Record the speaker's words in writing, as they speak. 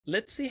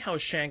Let's see how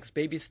Shanks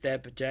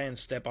Babystep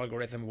Giantstep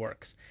algorithm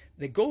works.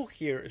 The goal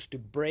here is to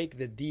break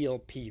the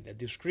DLP, the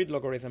discrete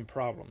logarithm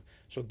problem.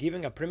 So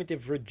given a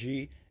primitive root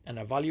g and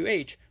a value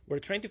h, we're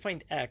trying to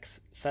find x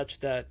such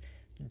that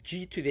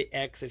g to the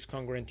x is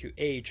congruent to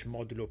h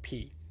modulo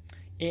p.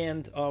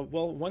 And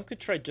well, one could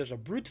try just a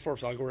brute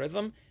force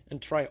algorithm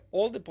and try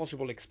all the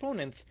possible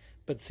exponents,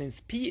 but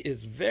since p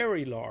is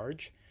very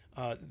large,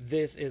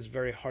 this is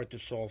very hard to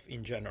solve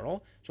in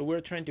general. So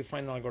we're trying to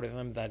find an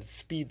algorithm that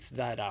speeds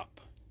that up.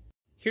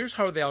 Here's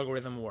how the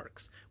algorithm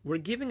works. We're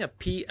giving a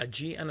p, a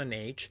g, and an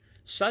h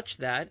such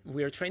that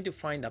we are trying to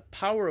find a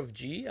power of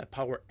g, a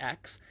power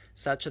x,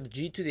 such that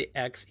g to the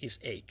x is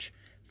h.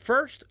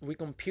 First, we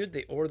compute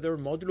the order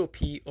modulo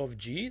p of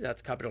g,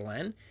 that's capital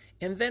N,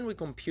 and then we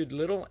compute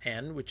little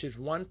n, which is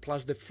 1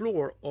 plus the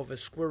floor of a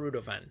square root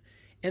of n.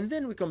 And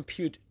then we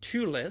compute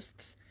two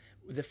lists.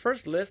 The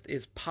first list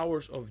is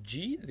powers of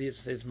g.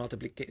 This is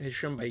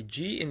multiplication by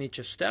g in each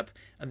step,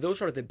 and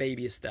those are the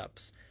baby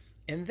steps.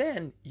 And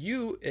then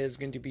u is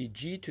going to be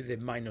g to the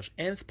minus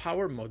nth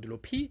power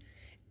modulo p,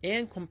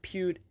 and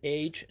compute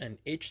h and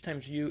h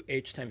times u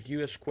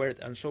squared,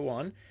 and so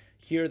on.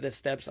 Here the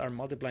steps are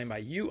multiplied by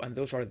u, and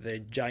those are the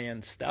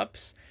giant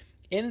steps.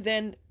 And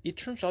then it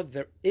turns out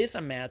there is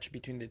a match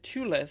between the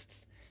two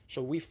lists,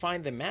 so we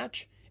find the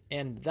match,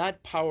 and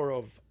that power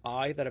of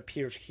I that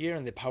appears here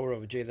and the power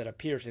of j that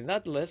appears in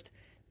that list,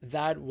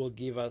 that will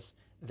give us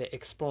the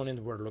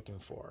exponent we're looking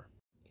for.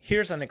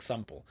 Here's an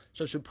example.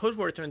 So suppose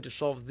we're trying to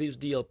solve this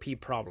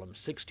DLP problem.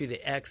 6 to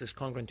the x is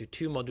congruent to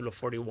 2 modulo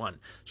 41.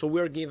 So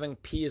we're given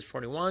p is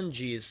 41,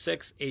 g is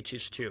 6, h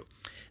is 2.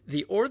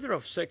 The order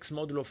of 6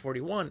 modulo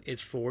 41 is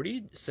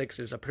 40. 6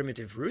 is a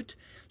primitive root.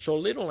 So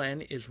little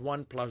n is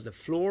 1 plus the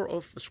floor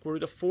of square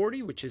root of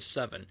 40, which is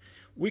 7.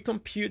 We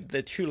compute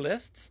the two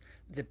lists,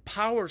 the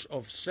powers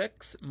of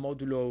 6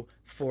 modulo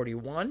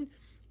 41,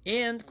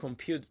 and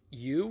compute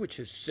u, which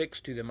is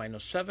 6 to the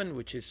minus 7,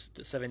 which is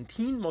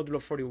 17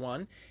 modulo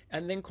 41,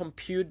 and then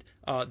compute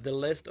the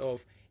list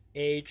of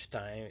h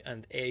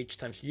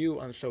times u,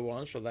 and so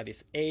on. So that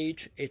is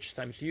h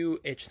times u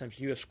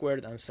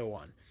squared, and so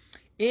on.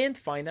 And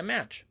find a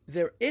match.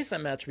 There is a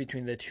match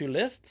between the two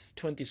lists.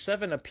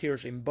 27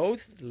 appears in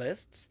both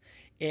lists,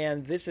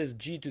 and this is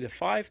g to the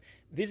 5.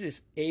 This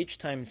is h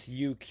times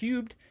u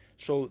cubed.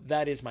 So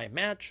that is my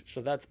match,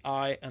 so that's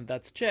I and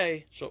that's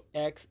j, so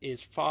x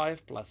is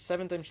 5 plus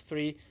 7 times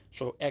 3,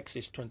 so x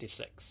is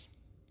 26.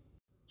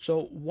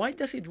 So why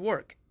does it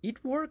work?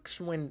 It works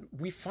when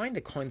we find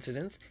a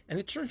coincidence, and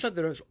it turns out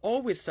there is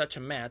always such a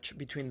match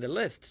between the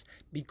lists,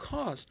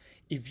 because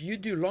if you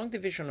do long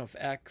division of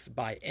x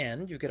by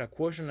n, you get a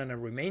quotient and a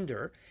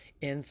remainder,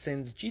 and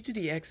since g to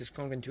the x is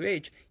congruent to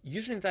h,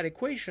 using that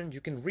equation, you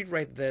can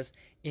rewrite this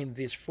in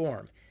this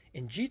form.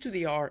 And g to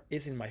the r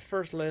is in my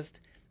first list,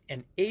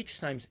 and h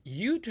times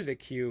u to the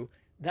q,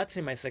 that's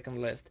in my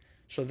second list.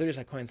 So there is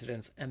a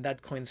coincidence, and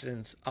that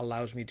coincidence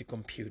allows me to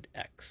compute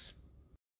x.